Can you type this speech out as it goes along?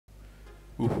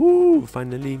Woohoo!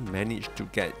 Finally managed to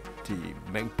get the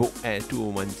MacBook Air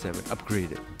 2017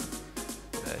 upgraded.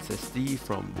 SSD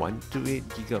from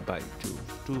 128GB to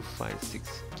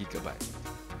 256GB.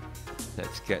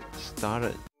 Let's get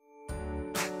started.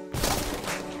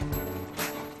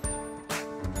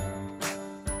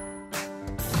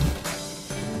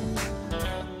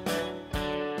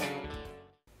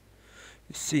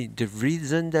 See, the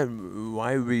reason that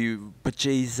why we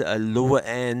purchase a lower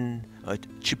end, a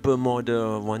cheaper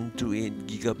model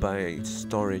 128GB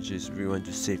storage is we want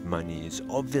to save money. It's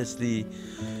obviously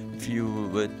if you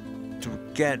were to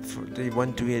get for the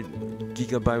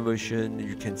 128GB version,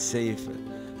 you can save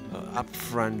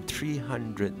upfront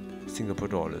 300 Singapore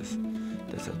dollars.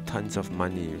 That's a tons of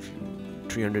money. If you,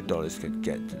 $300 can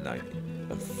get like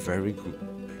a very good,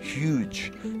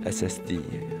 huge SSD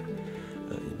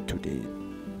in today.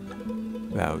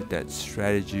 Well, that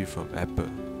strategy from Apple.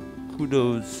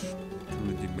 Kudos to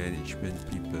the management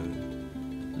people.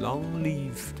 Long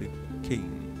live the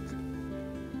king.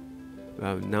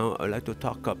 Well, now I'd like to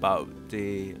talk about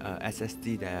the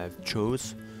SSD that I've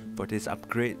chose for this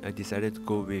upgrade. I decided to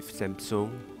go with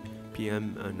Samsung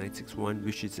PM961,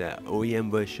 which is an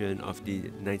OEM version of the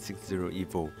 960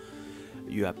 EVO.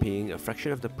 You are paying a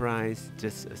fraction of the price,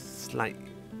 just a slight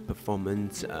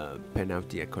performance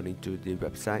penalty according to the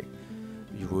website.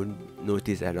 You won't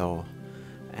notice at all.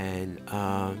 And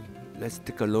let's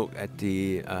take a look at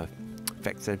the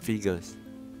facts and figures.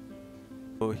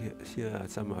 So here are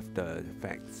some of the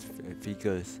facts and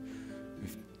figures.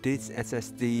 With this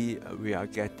SSD, we are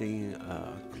getting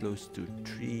close to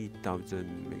 3000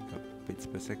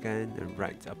 megabits per second and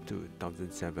writes up to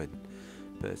 1007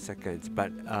 per second.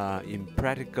 But in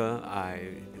practical,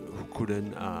 I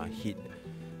couldn't hit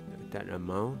that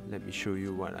amount. Let me show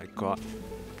you what I got.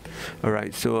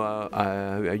 Alright, so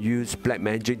I use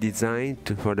Blackmagic design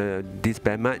for this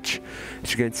benchmark.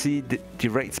 As you can see, the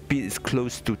write speed is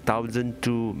close to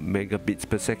 1002 megabits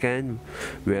per second,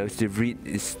 whereas the read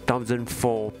is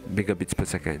 1004 megabits per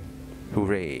second.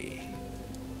 Hooray!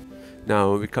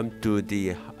 Now we come to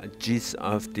the gist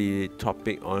of the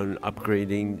topic on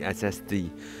upgrading SSD.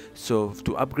 So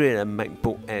to upgrade a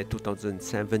MacBook Air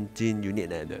 2017, you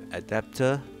need an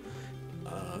adapter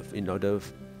in order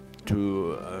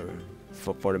to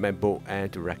for the MacBook Air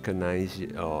to recognize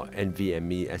your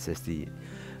NVMe SSD.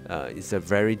 It's a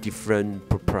very different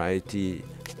proprietary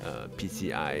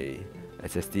PCI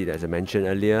SSD as I mentioned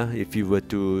earlier. If you were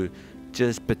to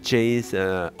just purchase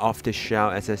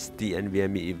off-the-shelf SSD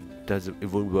NVMe, it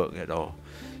won't work at all.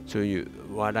 So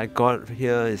what I got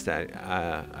here is that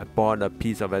I bought a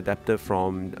piece of adapter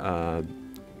from the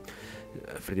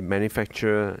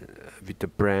manufacturer with the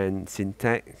brand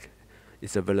Sintech.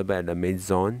 It's available at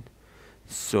Amazon.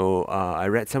 So I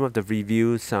read some of the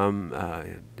reviews.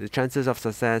 The chances of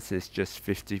success is just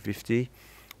 50-50.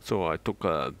 So I took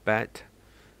a bet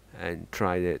and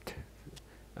tried it.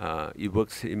 It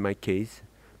works in my case,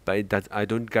 but I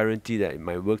don't guarantee that it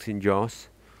might work in yours.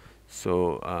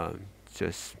 So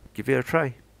just give it a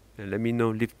try and let me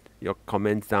know. Leave your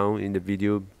comments down in the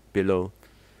video below,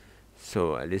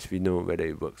 so at least we know whether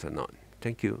it works or not.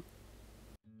 Thank you.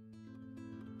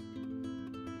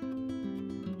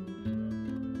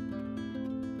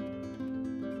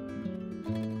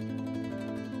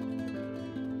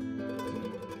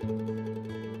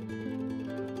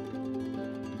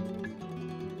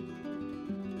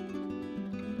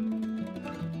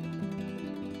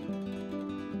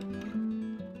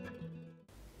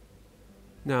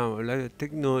 Now, I'd like to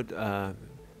take note,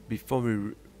 before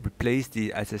we replace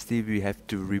the SSD, we have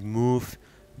to remove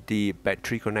the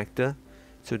battery connector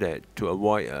so that to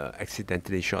avoid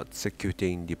accidentally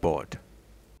short-circuiting the board.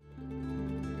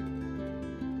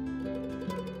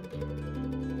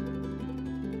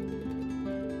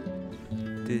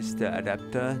 This is the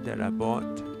adapter that I bought,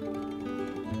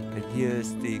 and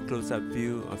here's the close-up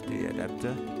view of the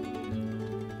adapter.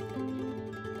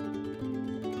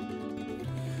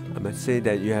 I must say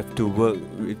that you have to work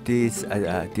with these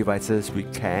devices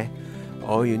with care.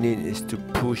 All you need is to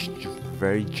push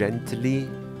very gently,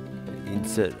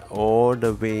 insert all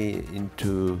the way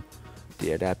into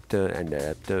the adapter, and the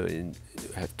adapter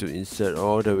have to insert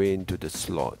all the way into the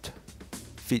slot.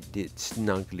 Fit it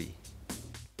snugly.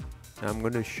 Now I'm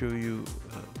going to show you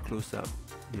close up.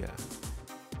 Yeah.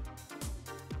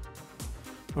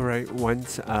 Alright,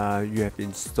 once you have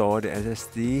installed the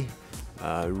SSD,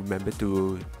 remember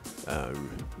to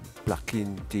plug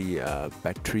in the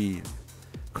battery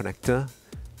connector,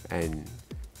 and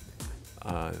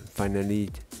finally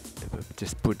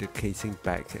just put the casing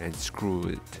back and screw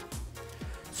it.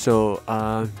 So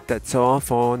that's all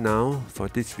for now for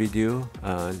this video.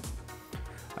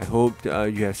 I hope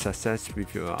you have success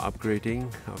with your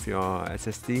upgrading of your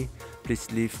SSD. Please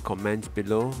leave comments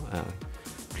below.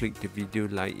 Click the video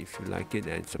like if you like it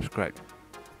and subscribe.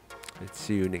 Let's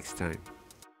see you next time.